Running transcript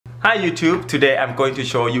Hi YouTube, today I'm going to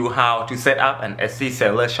show you how to set up an Etsy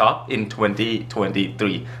seller shop in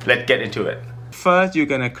 2023. Let's get into it. First, you're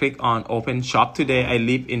gonna click on open shop today. I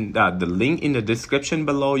leave in the link in the description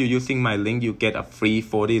below. You're using my link, you get a free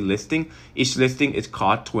 40 listing. Each listing is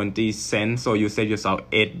cost 20 cents, so you save yourself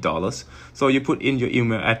 $8. So you put in your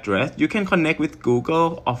email address. You can connect with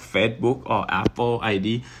Google or Facebook or Apple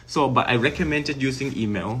ID. But I recommended using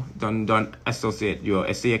email. Don't associate your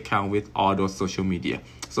Etsy account with all those social media.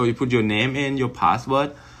 So you put your name in, your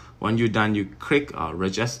password. When you're done, you click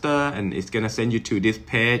register and it's gonna send you to this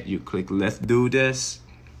page. You click let's do this.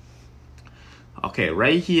 Okay,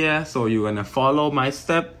 right here. So you're gonna follow my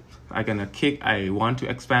step. I'm gonna click I want to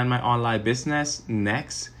expand my online business.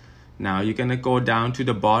 Next. Now you're gonna go down to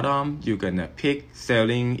the bottom. You're gonna pick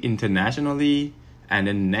selling internationally. And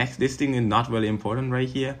then next, this thing is not really important right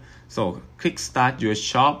here. So click start your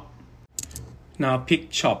shop. Now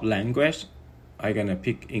pick shop language. I'm gonna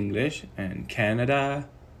pick English and Canada.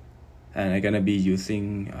 And I'm gonna be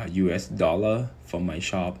using US dollar for my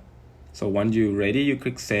shop. So once you're ready, you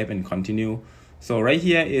click save and continue. So right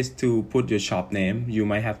here is to put your shop name. You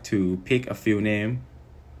might have to pick a few names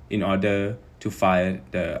in order to find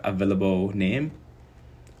the available name.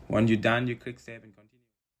 Once you're done, you click save and continue.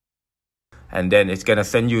 And then it's gonna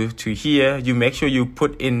send you to here. You make sure you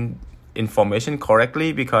put in information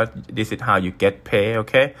correctly because this is how you get paid,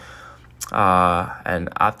 okay? And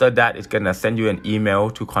after that, it's gonna send you an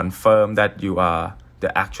email to confirm that you are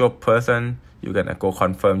the actual person. You're gonna go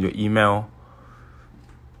confirm your email.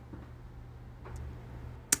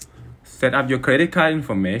 Set up your credit card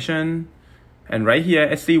information. And right here,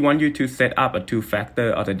 Etsy wants you to set up a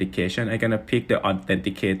two-factor authentication. I'm gonna pick the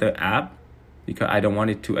Authenticator app because I don't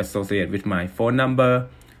want it to associate with my phone number.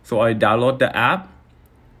 So I download the app.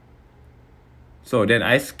 So then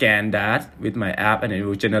I scan that with my app and it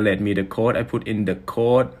will generate me the code. I put in the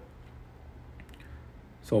code.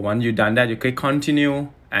 So once you've done that, you click continue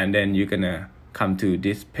and then you're gonna come to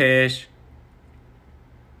this page.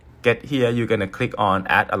 Get here, you're gonna click on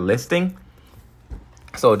add a listing.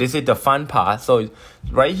 So this is the fun part. So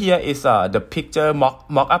right here is the picture,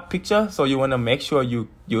 mock-up picture. So you wanna make sure you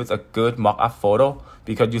use a good mock-up photo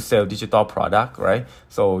because you sell digital product, right?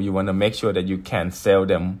 So you wanna make sure that you can sell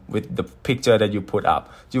them with the picture that you put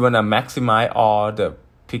up. You wanna maximize all the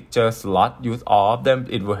picture slot, use all of them.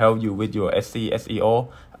 It will help you with your SEO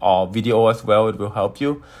or video as well. It will help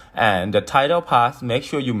you. And the title part, make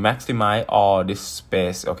sure you maximize all this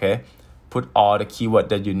space, okay? Put all the keyword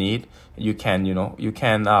that you need. You can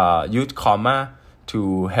use comma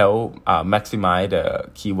to help maximize the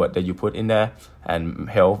keyword that you put in there and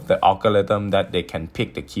help the algorithm that they can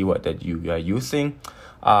pick the keyword that you are using.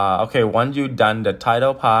 Okay, once you've done the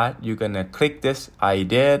title part, you're gonna click this I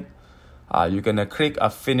did. You're gonna click a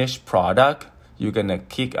finished product. You're gonna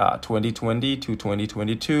click 2020 to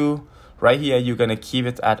 2022. Right here, you're gonna keep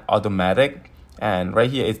it at automatic. And right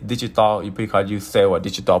here is digital because you sell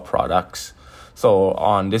digital products. So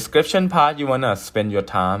on description part, you wanna spend your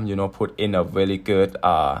time, put in a really good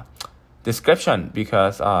description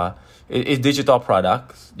because it's digital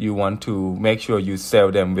products. You want to make sure you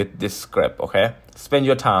sell them with this script, okay? Spend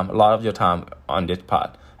your time, a lot of your time on this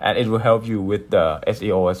part, and it will help you with the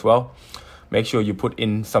SEO as well. Make sure you put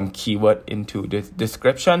in some keyword into this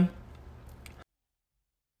description.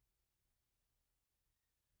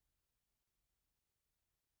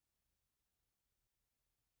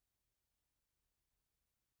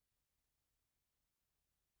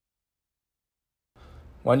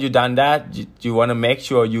 Once you've done that, you want to make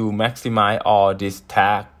sure you maximize all this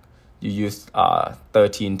tag. You use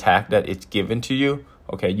 13 tag that is given to you.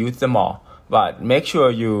 Okay, use them all. But make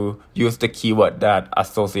sure you use the keyword that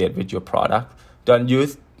associate with your product. Don't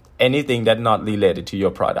use anything that's not related to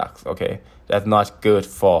your products, okay? That's not good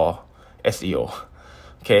for SEO.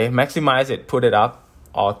 Okay, maximize it, put it up,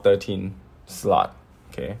 all 13 slot,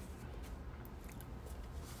 okay?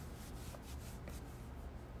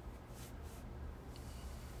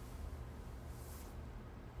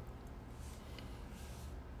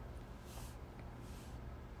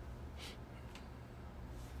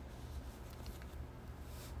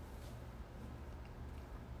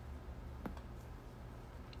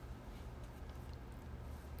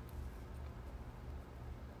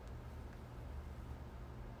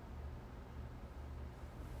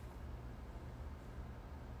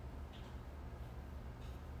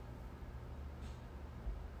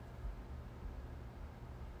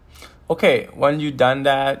 Okay, when you done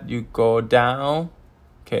that, you go down,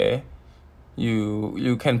 okay?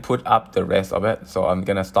 You can put up the rest of it. So I'm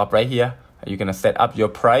gonna stop right here. You're gonna set up your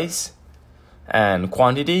price. And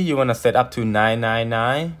quantity, you want to set up to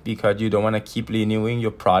 999 because you don't want to keep renewing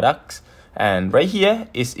your products. And right here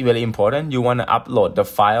is very important. You want to upload the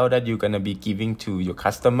file that you're going to be giving to your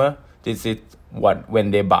customer. This is what,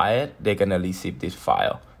 when they buy it, they're going to receive this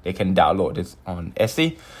file. They can download this on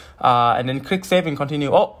Etsy. And then click save and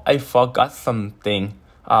continue. Oh, I forgot something.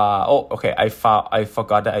 Okay, I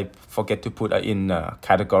forgot that I forget to put in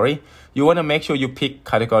category. You want to make sure you pick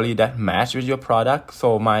category that match with your product.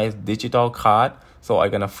 So my digital card. So I'm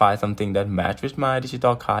going to find something that match with my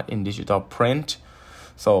digital card in digital print.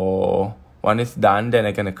 So when it's done, then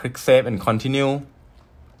I'm going to click save and continue.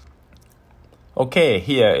 Okay,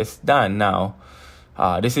 here it's done now.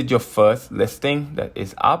 This is your first listing that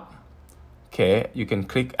is up. Okay, you can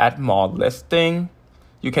click add more listing.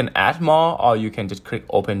 You can add more or you can just click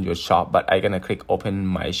open your shop, but I'm gonna click open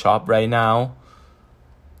my shop right now.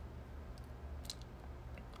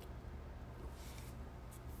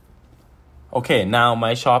 Okay, now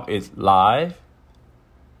my shop is live.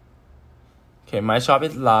 Okay, my shop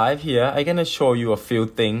is live here. I'm gonna show you a few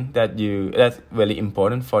things that's really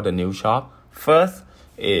important for the new shop. First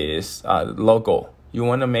is logo. You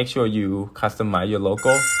wanna make sure you customize your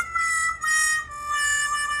logo.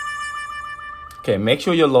 Okay, make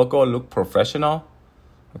sure your logo look professional.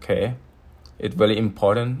 Okay, it's very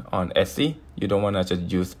important on Etsy. You don't want to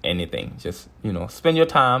just use anything. Just, you know, spend your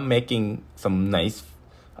time making some nice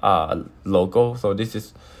logo. So this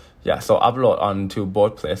is, yeah, so upload onto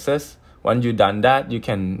both places. Once you've done that, you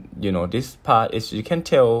can, you know, this part is, you can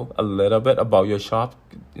tell a little bit about your shop,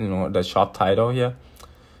 you know, the shop title here.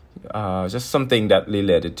 Just something that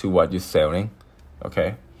related to what you're selling.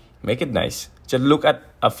 Okay, make it nice. Just look at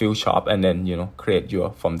a few shop and then, you know, create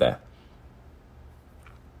your from there.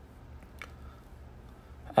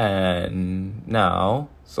 And now,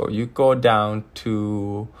 so you go down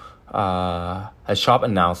to a shop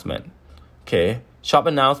announcement. Okay, shop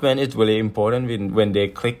announcement is really important. When they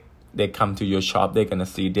come to your shop, they're gonna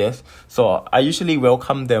see this. So I usually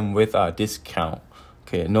welcome them with a discount.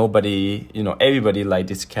 Okay, nobody, you know, everybody like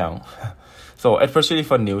discount. So especially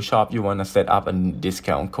for new shop, you wanna set up a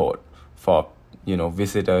discount code for, you know,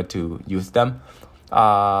 visitor to use them.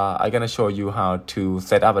 I'm gonna show you how to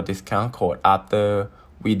set up a discount code after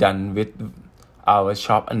we done with our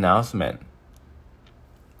shop announcement.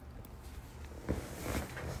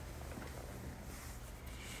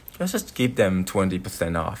 Let's just give them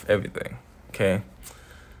 20% off everything. Okay,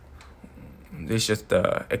 this is just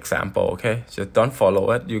the example. Okay, just don't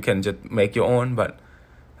follow it. You can just make your own, but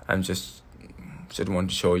I'm just want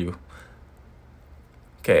to show you.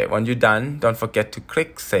 Okay, when you're done, don't forget to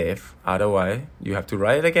click save. Otherwise, you have to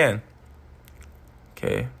write it again.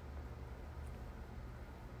 Okay.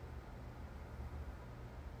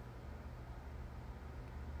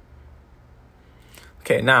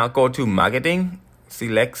 Okay, now go to marketing,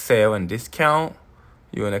 select sale and discount.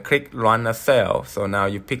 You want to click run a sale. So now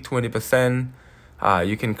you pick 20%.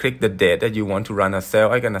 You can click the date that you want to run a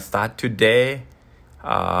sale. I'm going to start today.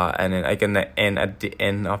 And then I'm gonna end at the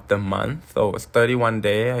end of the month. So it's 31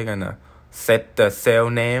 days. I'm gonna set the sale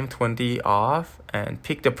name 20 off and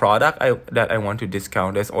pick the product that I want to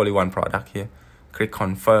discount. There's only one product here. Click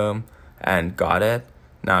confirm and got it.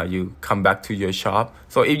 Now you come back to your shop.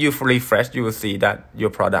 So if you refresh, you will see that your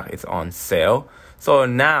product is on sale. So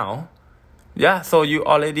now, yeah, so you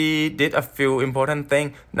already did a few important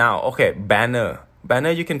things. Now, okay, banner. Banner,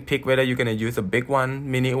 you can pick whether you're gonna use a big one,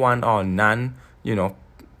 mini one, or none. You know,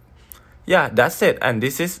 yeah, that's it. And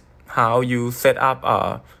this is how you set up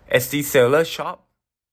a Etsy seller shop.